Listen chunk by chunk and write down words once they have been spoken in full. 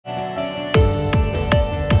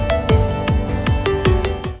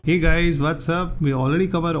Hey guys, what's up? We already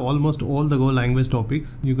covered almost all the Go language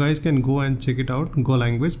topics. You guys can go and check it out, Go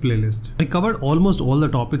language playlist. I covered almost all the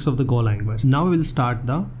topics of the Go language. Now we'll start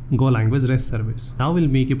the Go language REST service. Now we'll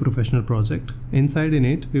make a professional project. Inside in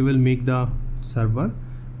it, we will make the server.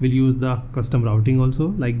 We'll use the custom routing also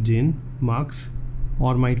like Jane, Marks,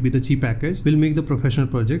 or might be the Chi package. We'll make the professional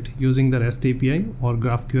project using the REST API or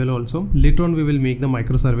GraphQL also. Later on we will make the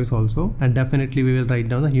microservice also, and definitely we will write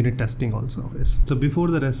down the unit testing also. So before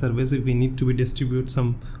the REST service, if we need to distribute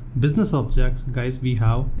some business object, guys, we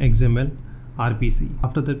have XML RPC.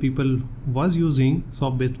 After that, people was using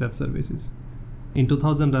SOAP based web services. In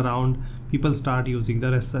 2000 around, people start using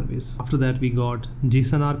the REST service. After that we got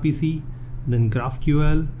JSON RPC, then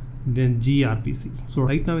GraphQL, then gRPC. So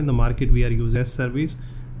right now in the market we are using REST service,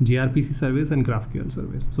 gRPC service and GraphQL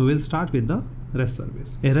service. So we'll start with the REST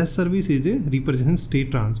service. A REST service is a representational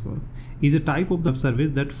state transfer. Is a type of the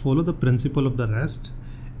service that follow the principle of the REST,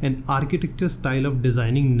 an architecture style of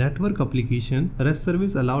designing network application. REST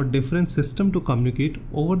service allow different system to communicate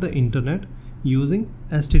over the internet using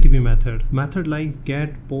HTTP method like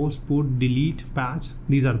get, post, put, delete, patch.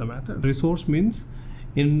 These are the method. Resource means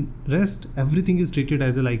in REST, everything is treated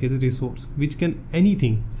as a resource, which can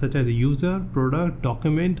anything such as a user, product,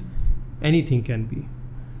 document, anything can be.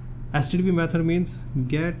 HTTP method means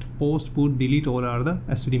get, post, put, delete, all are the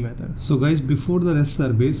HTTP methods. So guys, before the REST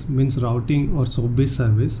service means routing or SOAP based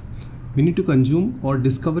service, we need to consume or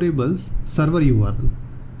discoverables server URL,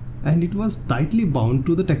 and it was tightly bound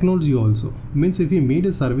to the technology also. Means if we made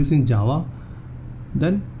a service in Java,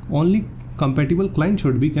 then only compatible client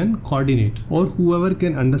should be can coordinate, or whoever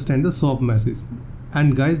can understand the SOAP message.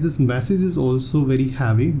 And guys, this message is also very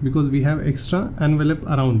heavy because we have extra envelope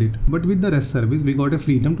around it. But with the REST service, we got a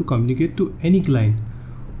freedom to communicate to any client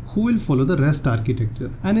who will follow the REST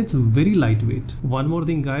architecture, and it's very lightweight. One more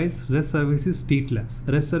thing guys, REST service is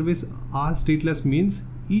stateless. REST service are stateless means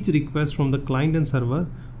each request from the client and server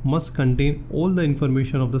must contain all the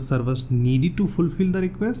information of the servers needed to fulfill the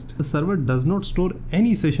request. The server does not store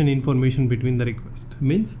any session information between the request.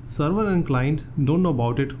 Means server and client don't know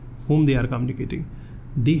about it whom they are communicating.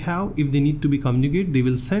 They have, if they need to be communicate, they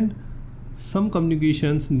will send some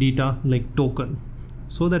communications data like token,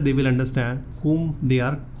 so that they will understand whom they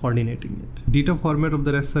are coordinating it. Data format of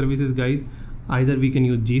the REST services, guys, either we can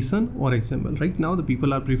use JSON or XML. Right now the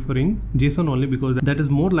people are preferring JSON only because that is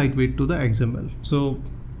more lightweight to the XML. So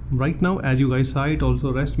right now, as you guys saw it,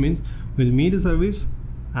 also REST means we'll make a service,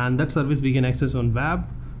 and that service we can access on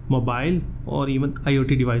web, mobile, or even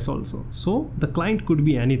IoT device also. So the client could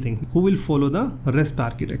be anything who will follow the REST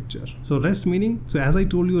architecture. So REST meaning, so as I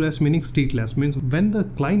told you, REST meaning stateless, means when the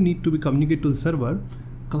client need to be communicate to the server,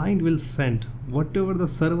 client will send whatever the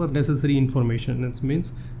server necessary information. This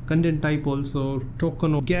means content type also,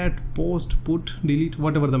 token of get, post, put, delete,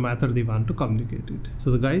 whatever the method they want to communicate it.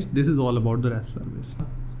 So the guys, this is all about the REST service.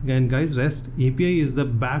 Again guys, REST API is the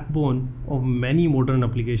backbone of many modern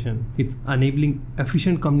applications. It's enabling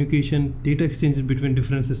efficient communication, data exchanges between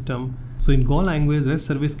different systems. So in Go language, REST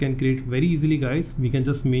service can create very easily, guys. We can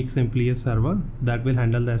just make simply a server that will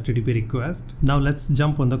handle the HTTP request. Now let's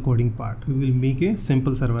jump on the coding part. We will make a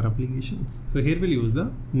simple server applications. So here we'll use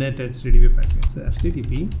the net HTTP package. So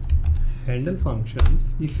HTTP handle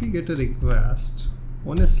functions. If we get a request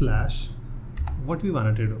on a slash, what we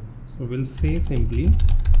wanted to do, so we'll say simply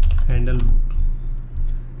handle root,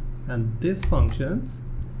 and these functions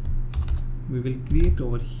we will create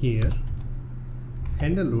over here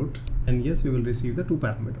handle root, and yes, we will receive the two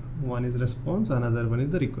parameters. One is response, another one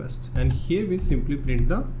is the request, and here we simply print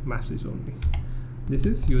the message only. This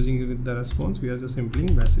is using the response, we are just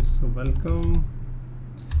simply message. So welcome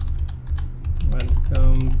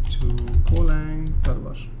to Golang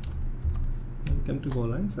server. Welcome to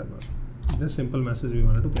Golang server. This simple message we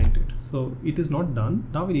wanted to print it. So it is not done.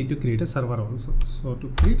 Now we need to create a server also. So to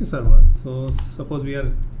create a server, so suppose we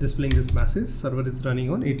are displaying this message, server is running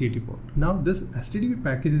on 8080 port. Now this HTTP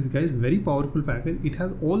package is, guys, very powerful package. It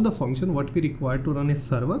has all the function what we require to run a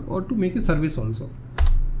server or to make a service also.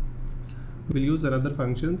 We'll use other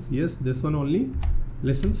functions. Yes, this one only.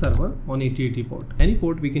 Listen server on 8080 port. Any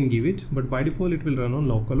port we can give it, but by default it will run on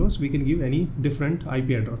localhost. We can give any different IP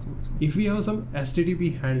address also. If we have some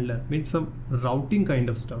HTTP handler, means some routing kind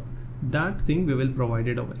of stuff, that thing we will provide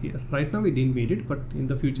it over here. Right now we didn't make it, but in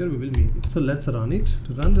the future we will make it. So let's run it.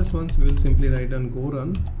 To run this once, we will simply write down go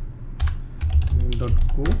run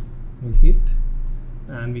main.go. We'll hit,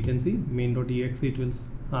 and we can see main.exe. It will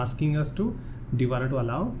asking us to do you want to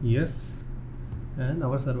allow? Yes. And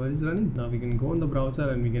our server is running. Now we can go on the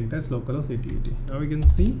browser and we can test localhost 8080. Now we can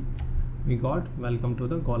see we got welcome to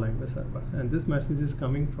the Go language server, and this message is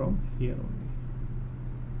coming from here only.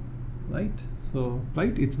 right? So,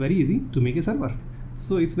 right, it's very easy to make a server.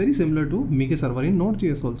 So it's very similar to make a server in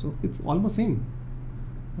Node.js also. It's almost same,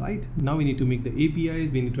 right? Now we need to make the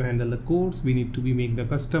APIs, we need to handle the codes, we need to make the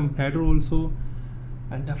custom header also,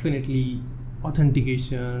 and definitely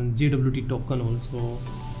authentication, JWT token also,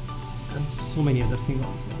 and so many other things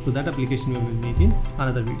also. So that application we will make in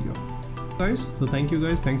another video, guys. So thank you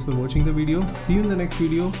guys, thanks for watching the video. See you in the next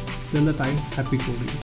video. Till the time, happy coding.